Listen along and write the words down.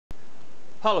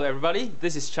Hello everybody,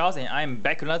 this is Charles and I'm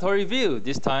back with another review,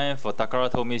 this time for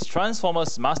Takara Tomi's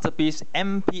Transformers masterpiece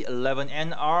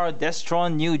MP11NR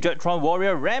Destron New Jetron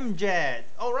Warrior Ramjet.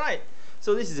 Alright,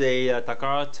 so this is a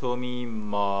Takara Tomy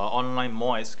online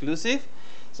mall exclusive.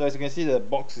 So as you can see, the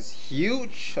box is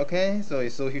huge, okay? So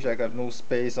it's so huge I got no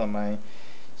space on my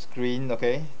screen,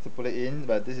 okay, to put it in.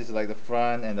 But this is like the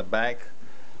front and the back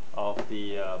of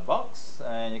the box,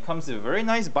 and it comes with a very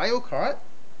nice bio card.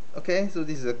 Okay, so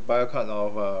this is a bio card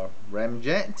of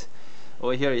Ramjet.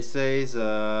 Over here it says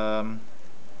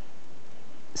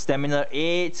Stamina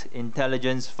 8,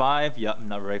 Intelligence 5, yup,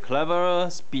 not very clever,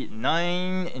 Speed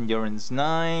 9, Endurance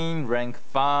 9, Rank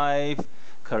 5,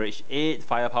 Courage 8,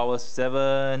 Firepower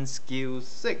 7, Skill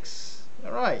 6.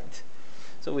 Alright,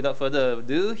 so without further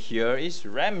ado, here is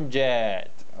Ramjet.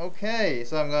 Okay,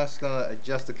 so I'm just gonna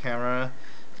adjust the camera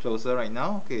closer right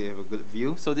now. Okay, you have a good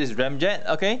view. So this is Ramjet.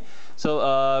 Okay,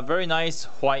 so very nice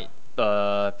white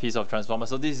piece of transformer.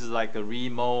 So this is like a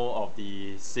remold of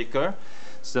the Seeker.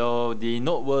 So the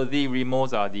noteworthy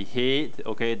remodes are the head,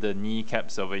 okay, the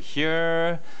kneecaps over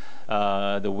here,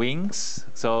 the wings.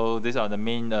 So these are the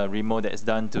main remold that's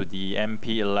done to the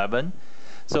MP11.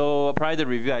 So prior to the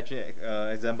review, I actually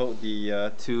exampled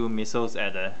the two missiles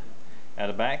at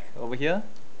the back over here.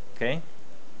 Okay.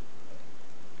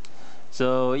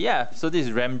 So yeah, so this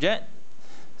is Ramjet.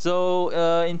 So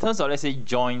in terms of, let's say,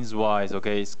 joints wise,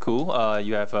 okay, it's cool.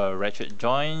 You have ratchet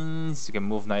joints. You can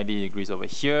move 90 degrees over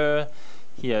here.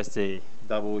 He has a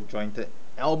double jointed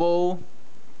elbow.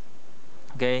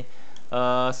 Okay,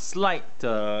 slight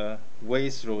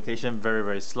waist rotation,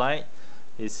 very slight.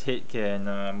 His head can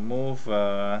move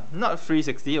not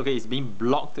 360. Okay, it's being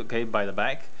blocked, okay, by the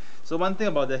back. So one thing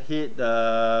about the head,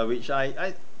 which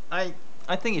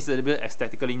I think it's a little bit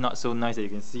aesthetically not so nice, that you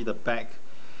can see the back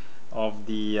of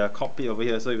the cockpit over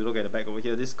here. So if you look at the back over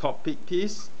here, this cockpit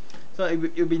piece, so it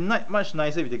would be much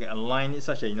nicer if you can align it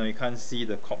such that you can't see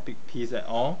the cockpit piece at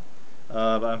all.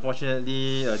 But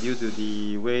unfortunately, due to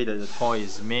the way that the toy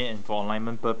is made and for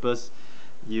alignment purpose,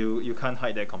 you can't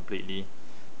hide that completely.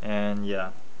 And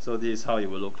yeah, so this is how it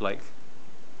will look like.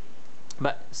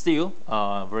 But still,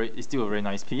 it's still a very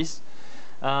nice piece.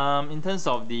 In terms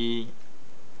of the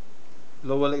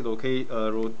lower leg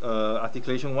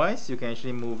articulation wise, you can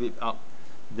actually move it up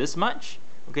this much.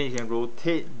 Okay, you can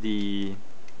rotate the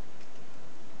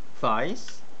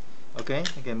thighs. Okay,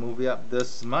 you can move it up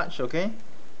this much. Okay,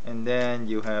 and then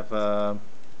you have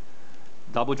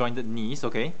double jointed knees.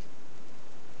 Okay,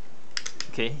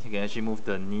 you can actually move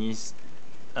the knees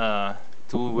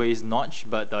two ways notch,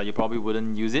 but you probably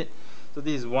wouldn't use it. So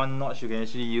this is one notch you can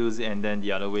actually use, and then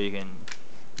the other way you can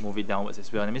move it downwards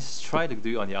as well. Let me just try to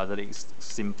do it on the other leg. It's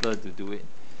simpler to do it.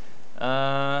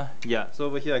 Yeah, so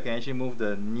over here I can actually move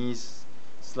the knees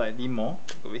slightly more.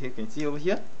 Over here, you can see over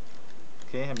here.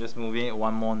 Okay, I'm just moving it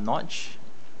one more notch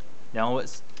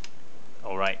downwards.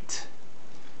 Alright.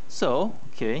 So,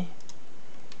 okay.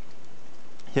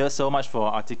 Here's so much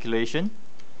for articulation.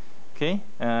 Okay,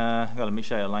 gotta make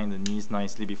sure I align the knees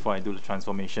nicely before I do the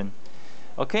transformation.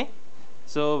 Okay,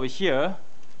 so over here,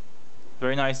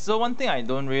 very nice. So one thing I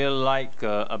don't really like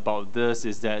about this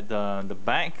is that the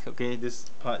back, okay,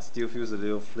 this part still feels a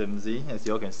little flimsy, as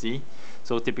you all can see.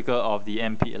 So typical of the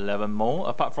MP11 mold.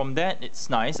 Apart from that, it's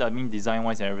nice, I mean design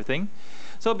wise and everything.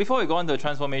 So before we go on to the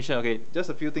transformation, okay,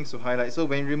 just a few things to highlight. So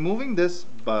when removing this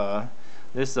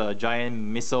giant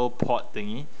missile pod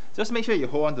thingy, just make sure you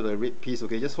hold on to the rib piece.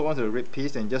 Okay, just hold on to the rib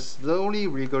piece and just slowly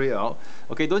wriggle it out.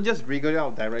 Okay, don't just wriggle it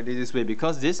out directly this way,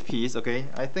 because this piece, okay,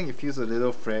 I think it feels a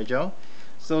little fragile.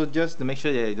 So just to make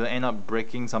sure that you don't end up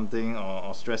breaking something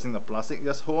or stressing the plastic,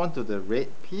 just hold on to the red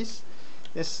piece.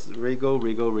 Just wriggle,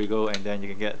 and then you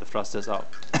can get the thrusters out.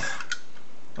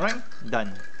 Alright,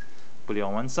 done. Put it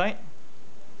on one side.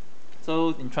 So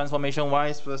in transformation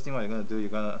wise, first thing what you're going to do, you're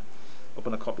going to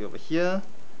open the cockpit over here,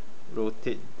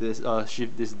 rotate this,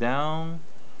 shift this down,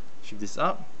 shift this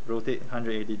up, rotate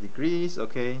 180 degrees,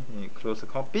 okay, and you close the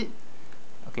cockpit,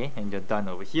 okay, and you're done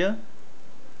over here.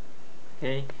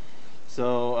 Okay,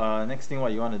 so next thing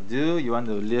what you want to do, you want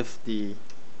to lift the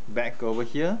back over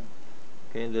here.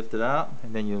 Okay, lift it up,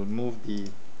 and then you move the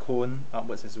cone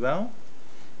upwards as well.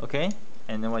 Okay,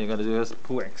 and then what you're going to do is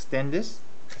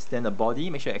extend the body,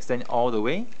 make sure you extend it all the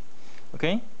way.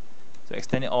 Okay, so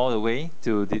extend it all the way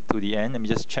to the end. Let me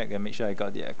just check and make sure I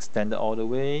got the extended all the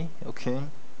way. Okay,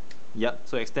 yep,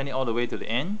 so extend it all the way to the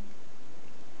end.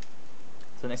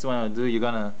 So next one I'll do, you're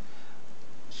gonna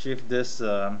shift this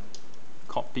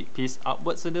cockpit piece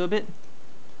upwards a little bit.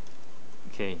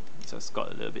 Okay, so it's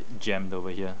got a little bit jammed over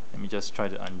here. Let me just try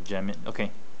to unjam it.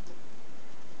 Okay,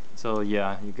 so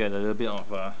yeah, you get a little bit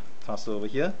of tussle over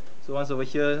here. So once over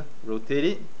here, rotate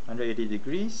it 180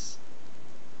 degrees.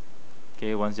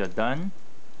 Okay, once you're done,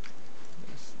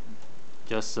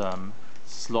 just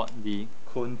slot the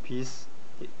cone piece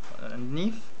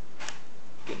underneath.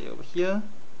 Get it over here.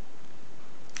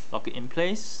 Lock it in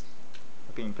place.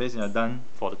 Lock it in place, and you're done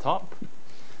for the top.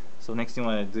 So next thing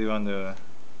I want to do, you want to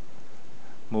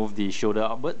move the shoulder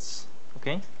upwards.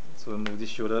 Okay, so move this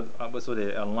shoulder upwards so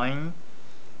they align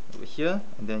over here,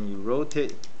 and then you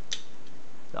rotate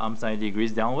the arms 90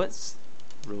 degrees downwards.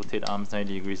 Rotate the arms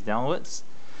 90 degrees downwards.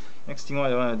 Next thing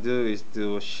what I want to do is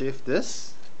to shift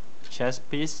this chest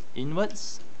piece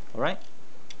inwards. Alright,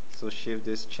 so shift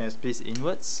this chest piece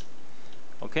inwards.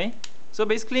 Okay, so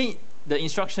basically the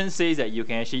instruction says that you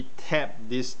can actually tap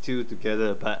these two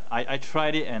together, but I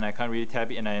tried it and I can't really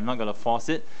tap it, and I'm not going to force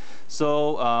it.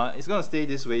 So it's going to stay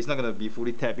this way. It's not going to be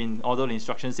fully tapped in, although the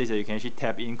instruction says that you can actually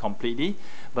tap in completely,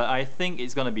 but I think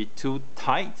it's going to be too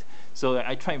tight. So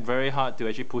I tried very hard to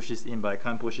actually push this in, but I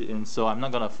can't push it in, so I'm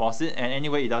not going to force it. And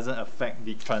anyway, it doesn't affect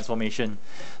the transformation,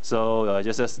 so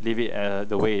just leave it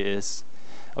the way it is.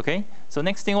 Okay, so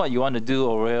next thing what you want to do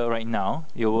over here right now,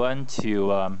 you want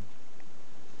to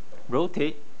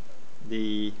rotate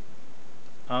the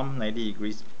arm 90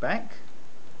 degrees back.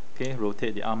 Okay,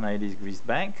 rotate the arm 90 degrees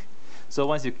back. So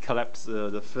once you collapse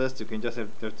the first, you can just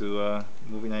have to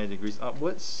move it 90 degrees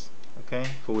upwards. Okay,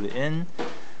 fold it in.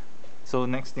 So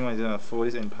next thing I'm going to fold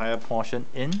this entire portion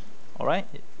in. Alright,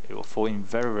 it will fold in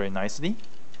very, very nicely.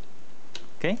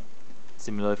 Okay,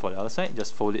 similar for the other side,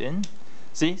 just fold it in.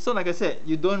 See, so like I said,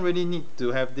 you don't really need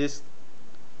to have this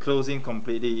closing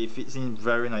completely. It fits in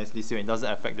very nicely, so it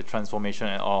doesn't affect the transformation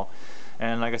at all.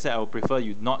 And like I said, I would prefer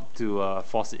you not to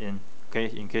force it in, okay,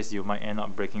 in case you might end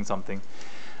up breaking something.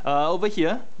 Over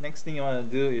here, next thing you want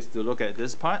to do is to look at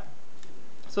this part.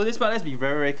 So this part, let's be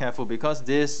very, very careful, because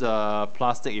this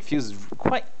plastic, it feels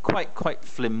quite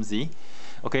flimsy.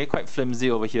 Okay, quite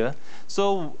flimsy over here.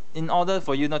 So in order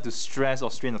for you not to stress or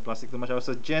strain the plastic too much, I would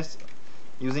suggest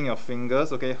using your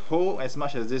fingers. Okay, hold as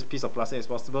much as this piece of plastic as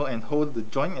possible, and hold the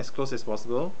joint as close as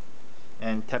possible,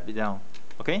 and tap it down.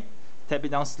 Okay, tap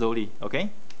it down slowly. Okay,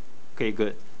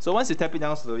 good. So once you tap it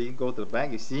down slowly, go to the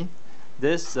back. You see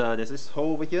this, there's this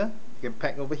hole over here, you can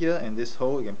pack over here, and this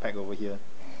hole you can pack over here.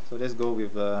 So let's go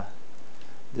with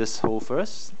this hole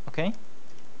first. Okay,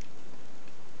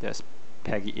 just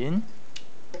peg it in.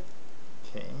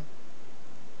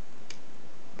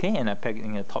 Okay, and I peg it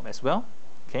in the top as well.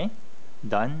 Okay,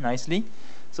 done nicely.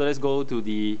 So let's go to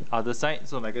the other side.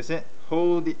 So like I said,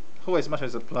 hold as much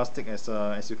as the plastic as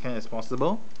you can as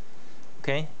possible.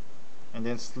 Okay, and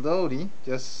then slowly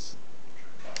just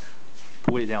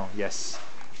pull it down. Yes.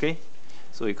 Okay,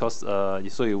 so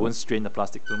so you won't strain the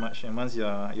plastic too much. And once you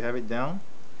have it down,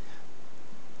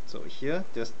 so here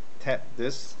just tap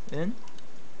this in,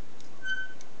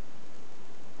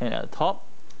 and at the top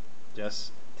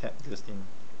just tap this in.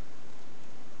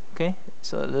 Okay,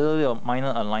 so a little bit of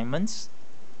minor alignments.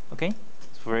 Okay,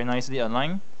 it's very nicely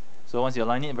aligned. So once you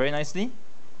align it very nicely,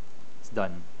 it's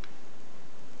done.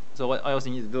 So what else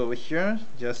you need to do over here,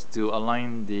 just to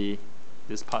align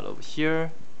this part over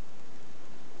here.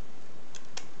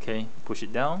 Okay, push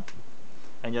it down,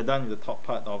 and you're done with the top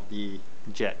part of the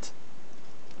jet.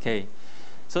 Okay,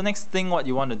 so next thing what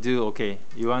you want to do, okay,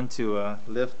 you want to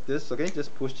lift this. Okay,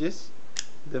 just push this,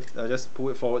 lift, just pull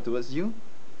it forward towards you.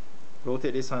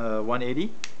 Rotate this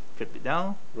 180, flip it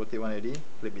down, rotate 180,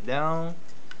 flip it down.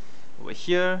 Over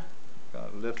here,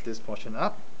 lift this portion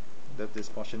up, lift this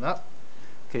portion up.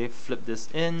 Okay, flip this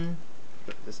in,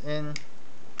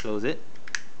 close it,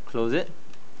 close it.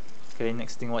 Okay,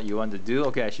 next thing what you want to do,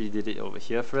 okay, I actually did it over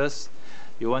here first.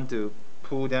 You want to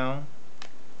pull down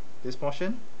this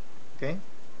portion. Okay,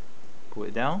 pull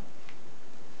it down.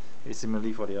 Okay,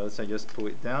 similarly for the other side, just pull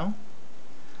it down.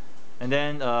 And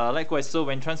then likewise, so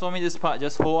when transforming this part,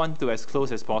 just hold on to as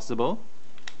close as possible.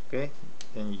 Okay,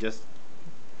 then you just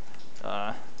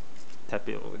tap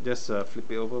it over, just flip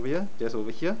it over here, just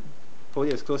over here. Hold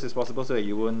it as close as possible so that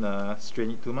you won't strain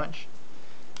it too much.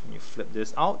 And you flip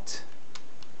this out.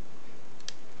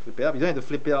 Flip it up. You don't have to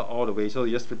flip it out all the way, so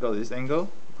you just flip it out at this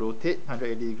angle, rotate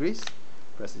 180 degrees,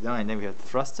 press it down, and then we have the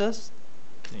thrusters.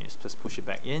 Then you just push it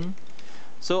back in.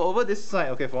 So over this side,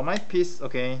 okay, for my piece,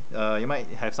 okay, you might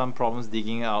have some problems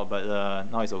digging out, but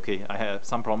now it's okay. I had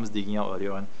some problems digging out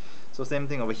earlier on. So same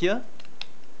thing over here.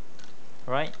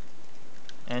 Alright,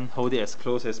 and hold it as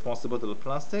close as possible to the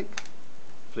plastic.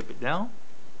 Flip it down.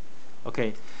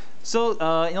 Okay, so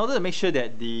in order to make sure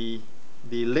that the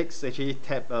legs actually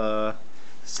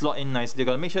slot in nicely, you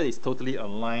gotta make sure it's totally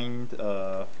aligned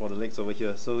for the legs over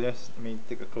here. So let me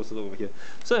take a closer look over here.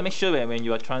 So to make sure that when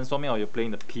you are transforming or you're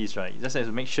playing the piece, right, you just have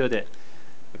to make sure that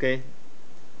Okay,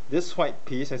 this white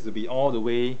piece has to be all the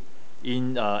way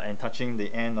in and touching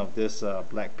the end of this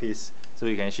black piece, so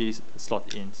you can actually slot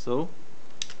it in. So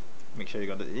make sure you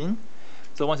got it in.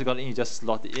 So once you got it in, you just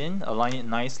slot it in, align it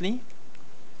nicely.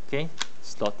 Okay,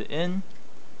 slot it in.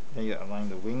 Then you align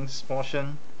the wings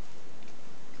portion.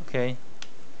 Okay.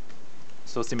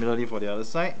 So similarly for the other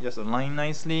side, just align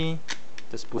nicely.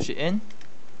 Just push it in.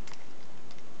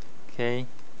 Okay.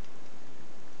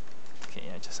 Okay,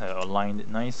 I just have aligned it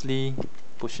nicely.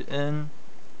 Push it in.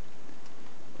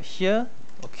 Here.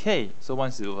 Okay. So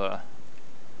once you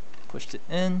pushed it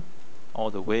in all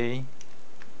the way.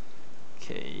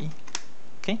 Okay.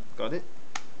 Okay, got it.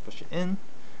 Push it in.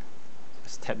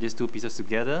 Just tap these two pieces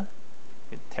together.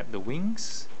 Tap the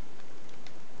wings.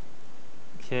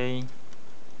 Okay.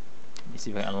 Let me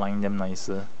see if I can align them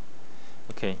nicer.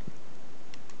 Okay.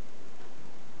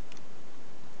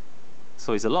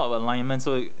 So it's a lot of alignment.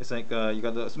 So it's like you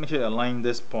got to make sure you align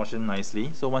this portion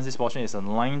nicely. So once this portion is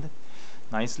aligned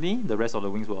nicely, the rest of the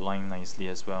wings will align nicely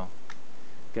as well.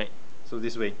 Okay. So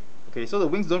this way. Okay. So the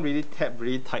wings don't really tap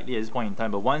really tightly at this point in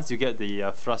time, but once you get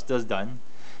the thrusters done,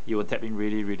 you will tap in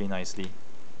really, really nicely.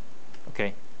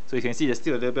 Okay. So you can see there's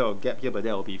still a little bit of gap here, but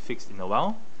that will be fixed in a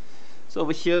while. So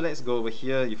over here, let's go over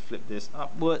here. You flip this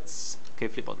upwards. Okay,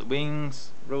 flip out the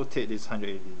wings. Rotate this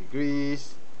 180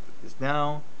 degrees. Put this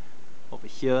down. Over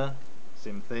here,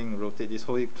 same thing. Rotate this,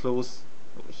 hold it close.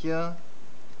 Over here.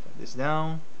 Put this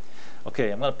down.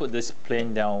 Okay, I'm gonna put this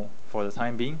plane down for the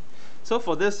time being. So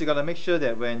for this, you gotta make sure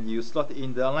that when you slot it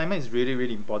in, the alignment is really,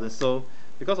 really important. So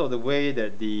because of the way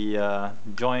that the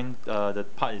joint, the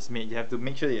part is made, you have to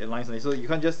make sure it aligns nicely. So you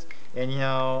can't just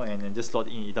anyhow and then just slot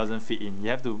it in, it doesn't fit in. You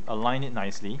have to align it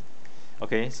nicely,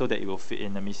 okay, so that it will fit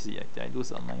in. Let me see, did I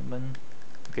lose alignment?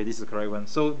 Okay, this is the correct one.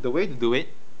 So the way to do it,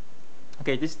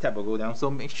 okay, this tab will go down. So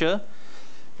make sure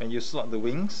when you slot the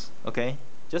wings, okay,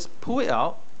 just pull it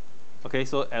out. Okay,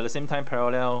 so at the same time,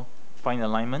 parallel, find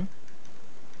alignment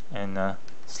and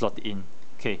slot it in.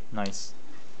 Okay, nice.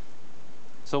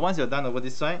 So once you're done over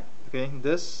this side, okay,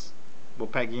 this will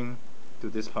peg in to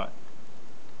this part.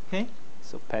 Okay,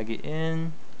 so peg it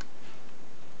in.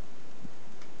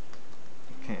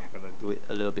 Okay, I'm gonna do it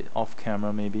a little bit off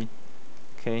camera maybe.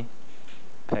 Okay,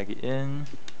 peg it in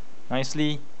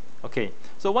nicely. Okay,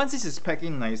 so once this is pegged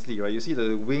in nicely, right, you see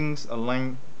the wings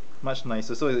align much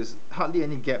nicer. So there's hardly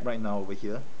any gap right now over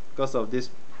here because of this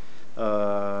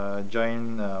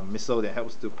joint missile that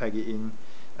helps to peg it in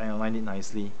and align it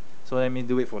nicely. So let me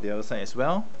do it for the other side as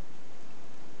well.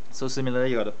 So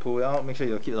similarly, you got to pull it out, make sure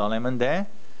you keep the alignment there,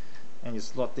 and you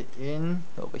slot it in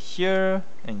over here,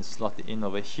 and you slot it in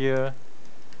over here.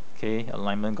 Okay,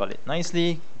 alignment got it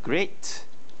nicely, great.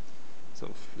 So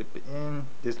flip it in,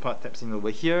 this part taps in over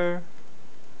here.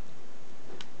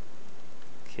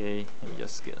 Okay, and you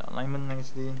just get alignment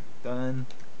nicely, done.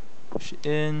 Push it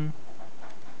in.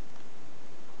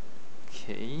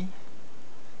 Okay.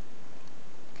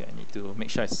 Okay, I need to make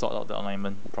sure I sort out the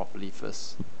alignment properly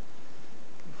first.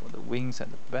 Okay, for the wings at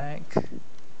the back.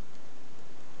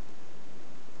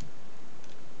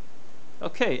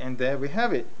 Okay, and there we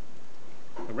have it.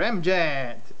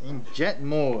 Ramjet in jet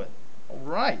mode.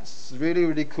 Alright, it's really,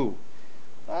 really cool.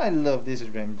 I love this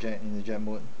Ramjet in the jet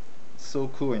mode. It's so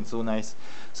cool and so nice.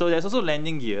 So there's also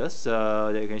landing gears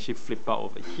that you can actually flip out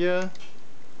over here.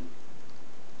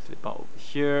 Flip out over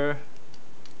here.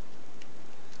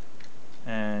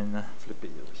 And flip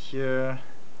it over here,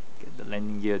 get the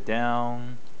landing gear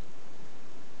down.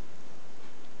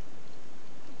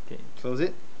 Okay, close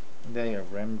it. And then you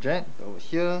have Ramjet over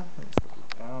here. Let's put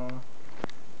it down.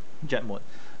 Jet mode.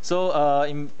 So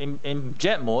in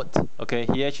jet mode, okay,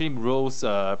 he actually rolls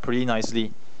pretty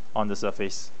nicely on the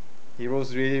surface. He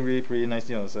rolls really pretty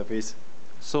nicely on the surface.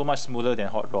 So much smoother than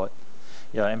hot rod.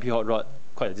 Yeah, MP hot rod,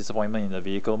 quite a disappointment in the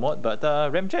vehicle mode, but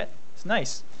Ramjet, it's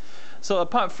nice. So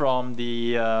apart from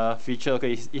the feature,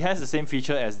 okay, it has the same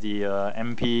feature as the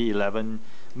MP11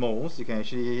 modes. You can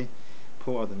actually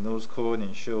pull out the nose cone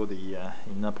and show the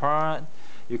inner part.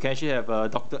 You can actually have a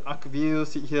Dr. Arc view,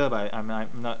 sit here, but I'm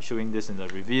not showing this in the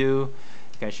review.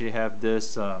 You can actually have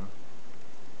this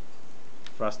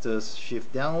thrusters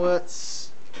shift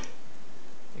downwards.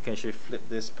 You can actually flip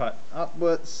this part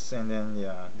upwards, and then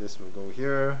yeah, this will go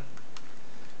here.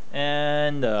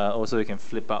 And also you can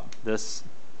flip up this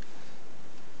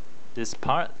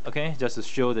part, okay, just to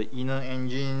show the inner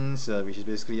engines, which is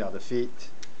basically are the feet,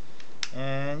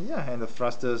 and yeah, and the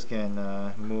thrusters can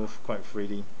move quite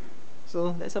freely.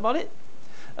 So that's about it.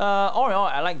 All in all,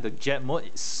 I like the jet mode.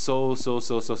 It's so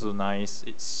nice.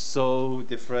 It's so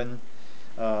different.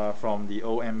 from the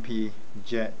old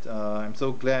MP-JET. I'm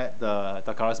so glad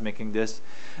Takara's making this.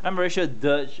 I'm very sure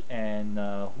Dirge and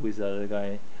who is the other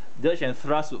guy? Dirge and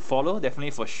Thrust would follow,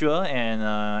 definitely for sure, and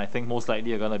I think most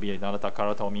likely are gonna be another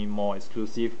Takara Tomy more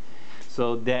exclusive.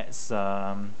 So that's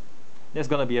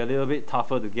gonna be a little bit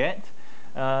tougher to get,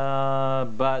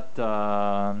 but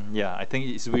yeah, I think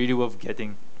it's really worth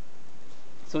getting.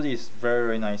 So this is very,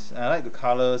 very nice. I like the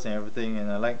colors and everything,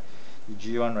 and I like the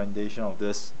G1 rendition of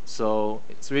this, so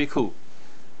it's really cool.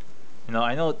 You know,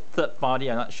 I know third party,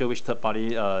 I'm not sure which third party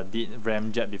did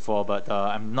RAMJET before, but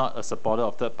I'm not a supporter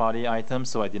of third party items,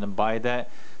 so I didn't buy that,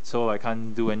 so I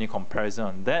can't do any comparison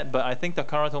on that. But I think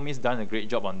Takara Tomi's done a great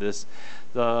job on this.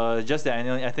 Just that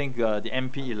I think the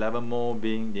MP11 mode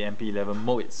being the MP11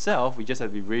 mode itself, we just have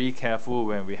to be really careful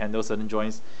when we handle certain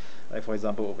joints. Like for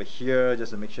example over here,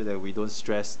 just to make sure that we don't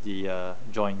stress the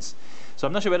joints. So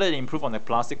I'm not sure whether they improve on the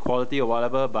plastic quality or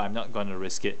whatever, but I'm not going to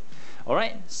risk it.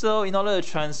 Alright, so in order to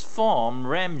transform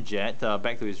RAMJET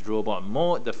back to its robot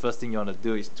mode, the first thing you want to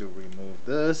do is to remove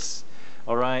this.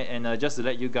 Alright, and just to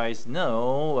let you guys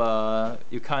know,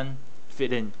 you can't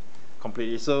fit in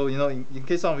completely. So you know, in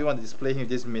case some of you want to display him with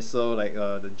this missile like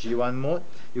the G1 mode,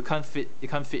 you can't fit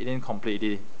it in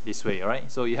completely this way.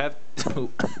 Alright, so you have to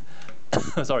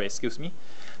sorry, excuse me,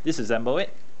 disassemble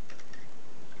it.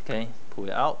 Okay, pull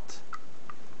it out.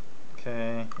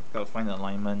 Okay, gotta find the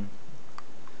alignment.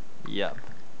 Yep,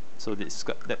 so it's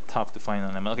got that tough to find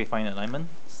alignment. Okay, find alignment,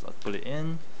 so I'll pull it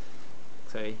in.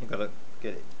 Okay, you gotta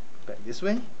get it back this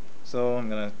way. So I'm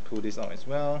gonna pull this out as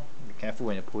well. Be careful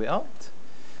when you pull it out.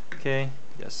 Okay,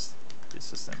 just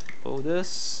disassemble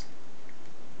this.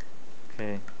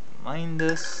 Okay, align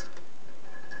this.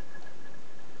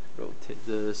 Rotate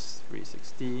this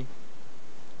 360.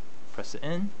 Press it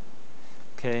in.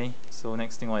 Okay, so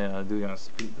next thing what you're gonna do, you're gonna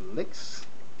split the legs.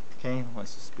 Okay,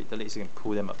 once you split the legs, you can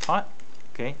pull them apart.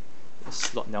 Okay,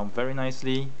 slot down very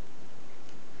nicely.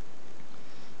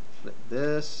 Flip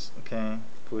this. Okay,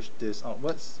 push this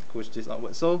outwards. Push this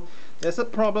outwards. So there's a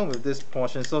problem with this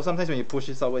portion. So sometimes when you push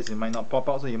this outwards, it might not pop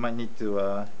out. So you might need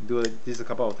to do this a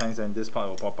couple of times, and this part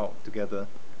will pop out together.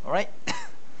 All right.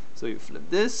 So you flip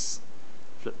this,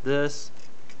 flip this.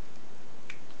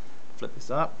 Flip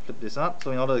this up, flip this up.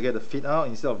 So in order to get the feet out,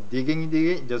 instead of digging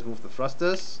it, just move the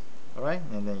thrusters. Alright,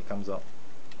 and then it comes out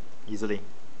easily.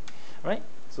 Alright,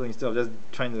 so instead of just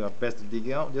trying your best to dig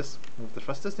it out, just move the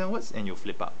thrusters downwards and you'll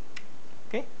flip up.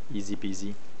 Okay, easy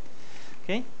peasy.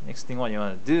 Okay, next thing what you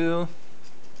want to do,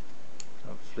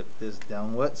 I'll flip this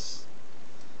downwards.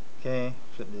 Okay,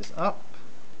 flip this up.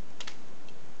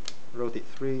 Rotate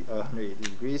 180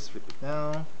 degrees, flip it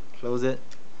down, close it.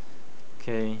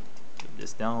 Okay, flip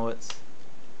this downwards,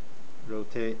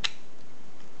 rotate.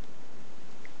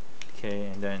 Okay,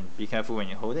 and then be careful when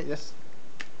you hold it. Yes.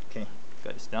 Okay,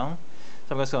 got this down.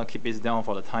 So I'm just gonna keep this down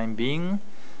for the time being.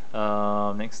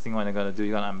 Next thing what you're gonna do,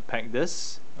 you're gonna unpack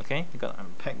this. Okay, you gotta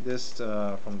unpack this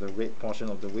from the red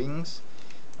portion of the wings.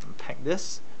 Unpack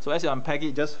this. So as you unpack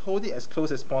it, just hold it as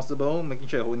close as possible, making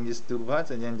sure you're holding these two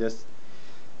parts, and then just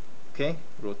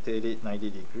rotate it 90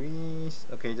 degrees.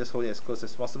 Okay, just hold it as close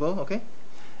as possible. Okay,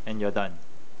 and you're done.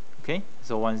 Okay,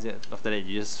 so once after that,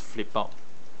 you just flip out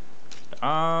the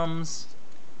arms.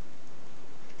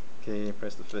 Okay,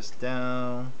 press the first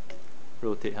down,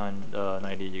 rotate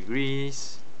 90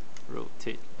 degrees,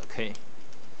 rotate. Okay,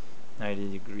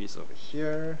 90 degrees over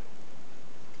here.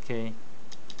 Okay,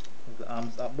 move the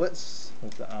arms upwards,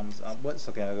 move the arms upwards.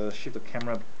 Okay, I'm gonna shift the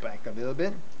camera back a little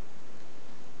bit.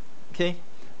 Okay,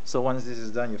 so once this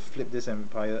is done, you flip this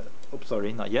empire. Oops,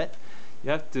 sorry, not yet.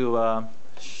 You have to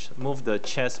move the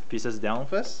chest pieces down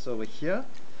first. So over here.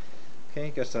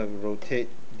 Okay, just rotate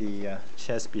the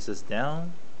chest pieces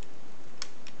down.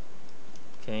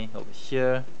 Okay, over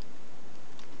here.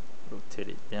 Rotate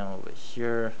it down over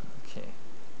here. Okay.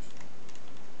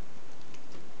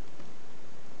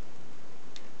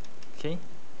 Okay,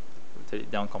 rotate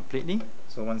it down completely.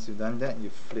 So once you've done that, you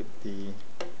flip the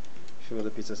shoulder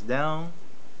pieces down.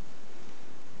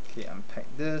 Okay, unpack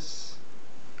this.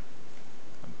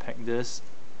 Unpack this.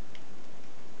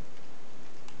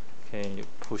 Okay, you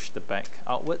push the back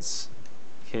outwards.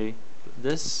 Okay,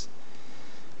 this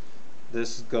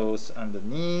goes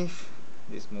underneath.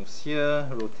 This moves here.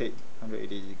 Rotate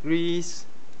 180 degrees.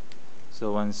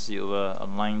 So once you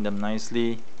align them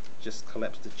nicely, just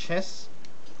collapse the chest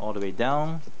all the way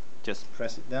down. Just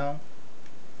press it down.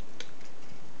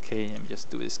 Okay, let me just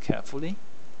do this carefully.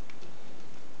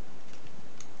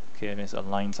 Okay, let's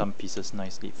align some pieces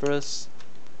nicely first.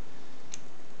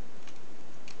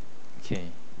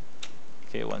 Okay.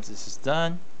 Okay, once this is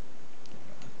done,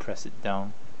 press it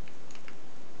down.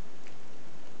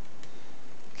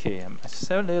 Okay, I just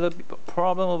have a little bit of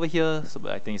problem over here, so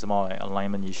but I think it's more like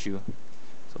alignment issue.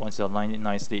 So once you align it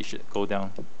nicely, it should go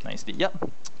down nicely. Yep,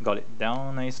 got it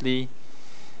down nicely.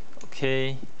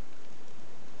 Okay,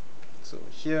 so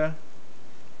here,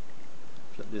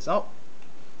 flip this out.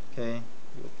 Okay,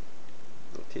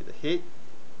 rotate the head.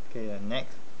 Okay, the neck,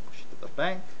 push it to the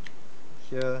back.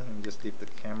 Here, and just lift the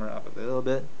camera up a little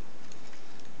bit.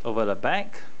 Over the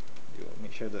back, you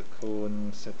make sure the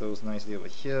cone settles nicely over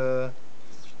here.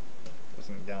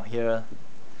 Pushing down here,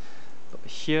 over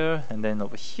here, and then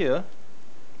over here.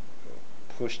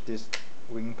 Push this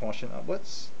wing portion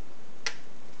upwards.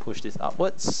 Push this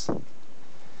upwards.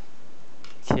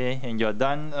 Okay, and you're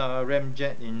done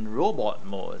ramjet in robot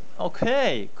mode.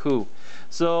 Okay, cool.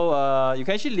 So you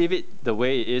can actually leave it the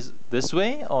way it is this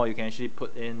way, or you can actually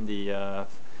put in the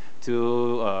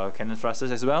two cannon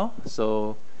thrusters as well.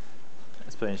 So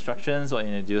as per instructions, what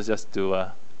you need to do is just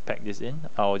to pack this in.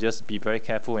 I'll just be very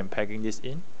careful when packing this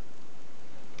in.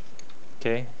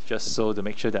 Okay, just so to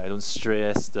make sure that I don't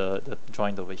stress the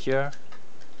joint over here.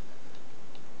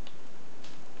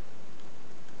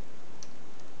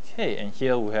 Okay, and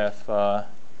here we have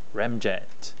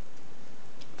ramjet,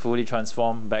 fully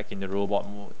transformed back in the robot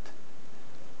mode.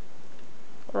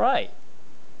 Alright,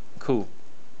 cool.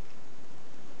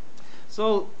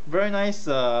 So very nice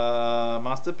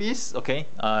masterpiece. Okay,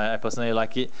 I personally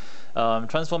like it.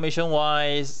 Transformation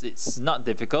wise, it's not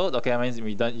difficult. Okay, I mean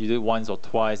you do it once or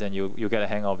twice and you get a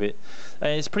hang of it,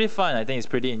 and it's pretty fun. I think it's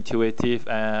pretty intuitive,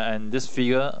 and this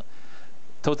figure,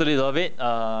 totally love it.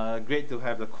 Great to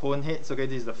have the cone heads. Okay,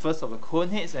 this is the first of the cone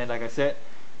heads, and like I said,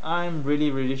 I'm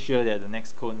really sure that the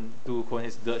next two cone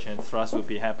heads, dirge and thrust, will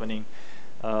be happening.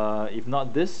 If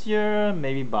not this year,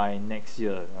 maybe by next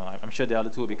year. I'm sure the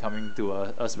other two will be coming to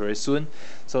us very soon.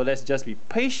 So let's just be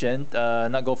patient,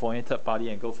 not go for any third party,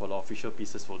 and go for the official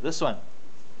pieces for this one.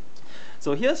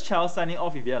 So here's Charles signing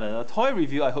off with yet another toy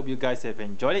review. I hope you guys have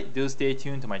enjoyed it. Do stay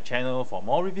tuned to my channel for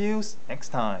more reviews next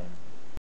time.